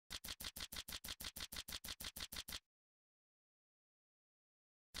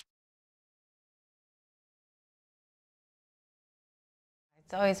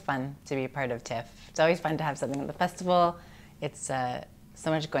It's always fun to be part of TIFF. It's always fun to have something at the festival. It's so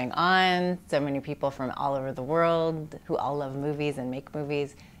much going on, so many people from all over the world who all love movies and make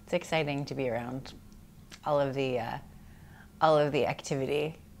movies. It's exciting to be around all of the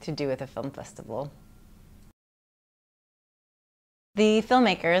activity to do with a film festival. The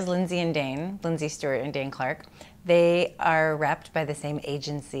filmmakers, Lindsay Stewart and Dane Clark, they are repped by the same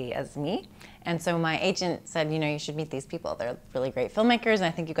agency as me. And so my agent said, you know, you should meet these people. They're really great filmmakers, and I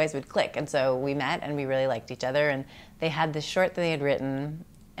think you guys would click. And so we met, and we really liked each other. And they had this short that they had written,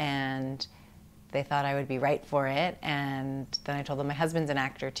 and they thought I would be right for it. And then I told them my husband's an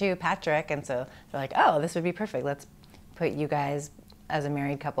actor too, Patrick. And so they're like, oh, this would be perfect. Let's put you guys as a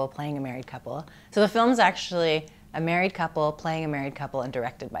married couple playing a married couple. So the film's actually a married couple playing a married couple and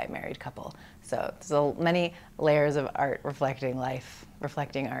directed by a married couple. So there's many layers of art reflecting life,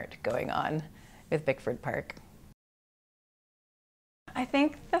 reflecting art going on with Bickford Park. I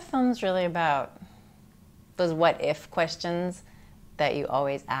think the film's really about those what if questions that you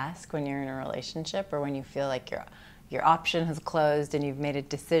always ask when you're in a relationship or when you feel like your option has closed and you've made a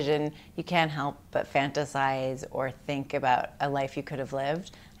decision. You can't help but fantasize or think about a life you could have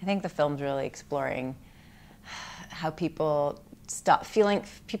lived. I think the film's really exploring how people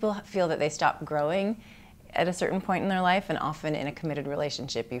feel that they stop growing at a certain point in their life, and often in a committed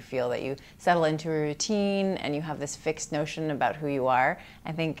relationship you feel that you settle into a routine and you have this fixed notion about who you are.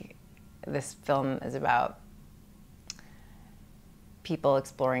 I think this film is about people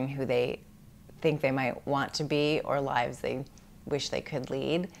exploring who they think they might want to be or lives they wish they could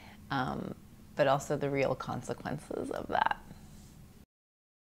lead, but also the real consequences of that.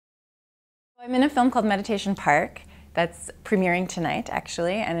 I'm in a film called Meditation Park that's premiering tonight,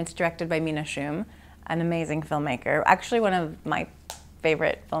 actually, and it's directed by Mina Shum, an amazing filmmaker, actually one of my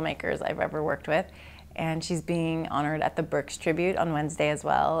favorite filmmakers I've ever worked with. And she's being honored at the Berks Tribute on Wednesday as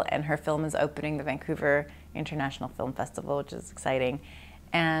well, and her film is opening the Vancouver International Film Festival, which is exciting.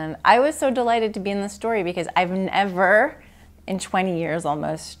 And I was so delighted to be in this story because I've never, in 20 years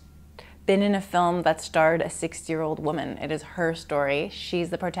almost, been in a film that starred a 60-year-old woman. It is her story. She's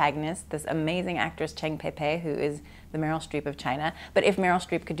the protagonist, this amazing actress Cheng Pei, who is the Meryl Streep of China. But if Meryl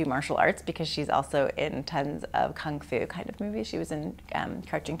Streep could do martial arts, because she's also in tons of kung fu kind of movies. She was in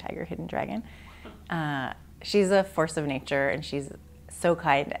Crouching Tiger, Hidden Dragon. She's a force of nature, and she's so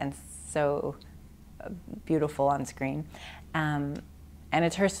kind and so beautiful on screen. And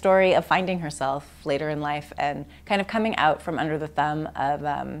it's her story of finding herself later in life and kind of coming out from under the thumb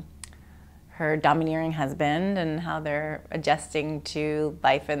of her domineering husband and how they're adjusting to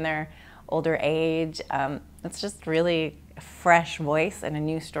life in their older age. It's just really a fresh voice and a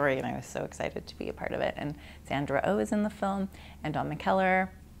new story, and I was so excited to be a part of it. And Sandra Oh is in the film, and Don McKellar.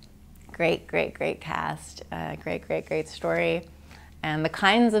 Great, great, great cast. Great, great, great story. And the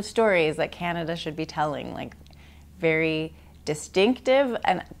kinds of stories that Canada should be telling, like very distinctive,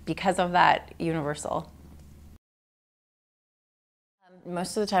 and because of that, universal.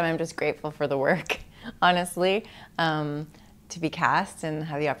 Most of the time I'm just grateful for the work, honestly, to be cast and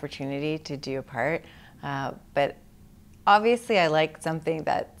have the opportunity to do a part. But obviously I like something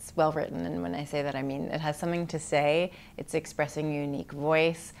that's well written, and when I say that I mean it has something to say. It's expressing a unique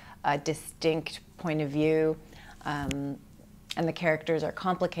voice, a distinct point of view, and the characters are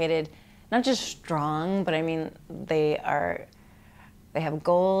complicated, not just strong, but I mean they have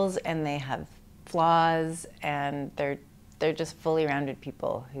goals and they have flaws, and they're just fully rounded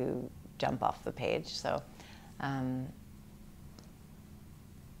people who jump off the page. So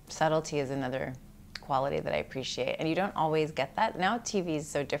subtlety is another quality that I appreciate, and you don't always get that. Now TV is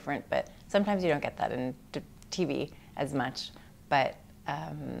so different, but sometimes you don't get that in TV as much. But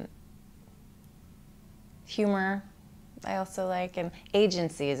humor I also like, and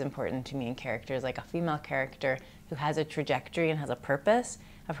agency is important to me in characters, like a female character who has a trajectory and has a purpose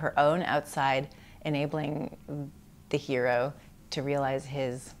of her own outside enabling the hero to realize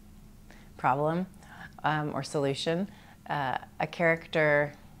his problem or solution. A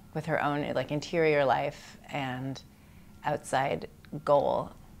character with her own like interior life and outside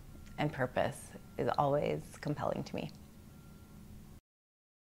goal and purpose is always compelling to me.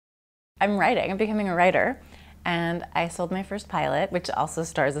 I'm writing, I'm becoming a writer, and I sold my first pilot, which also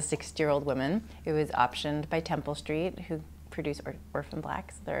stars a 60-year-old woman. It was optioned by Temple Street, who produce Orphan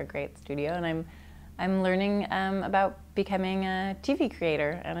Blacks. They're a great studio, and I'm learning about becoming a TV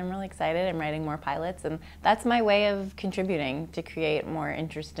creator, and I'm really excited. I'm writing more pilots, and that's my way of contributing to create more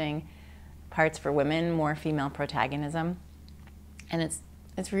interesting parts for women, more female protagonism. And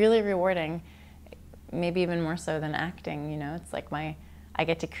it's really rewarding, maybe even more so than acting, you know? It's like I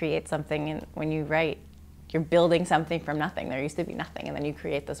get to create something, and when you write, you're building something from nothing. There used to be nothing, and then you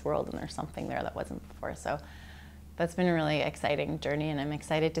create this world, and there's something there that wasn't before. So that's been a really exciting journey, and I'm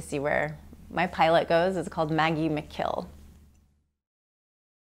excited to see where my pilot goes. It's called Maggie McKill.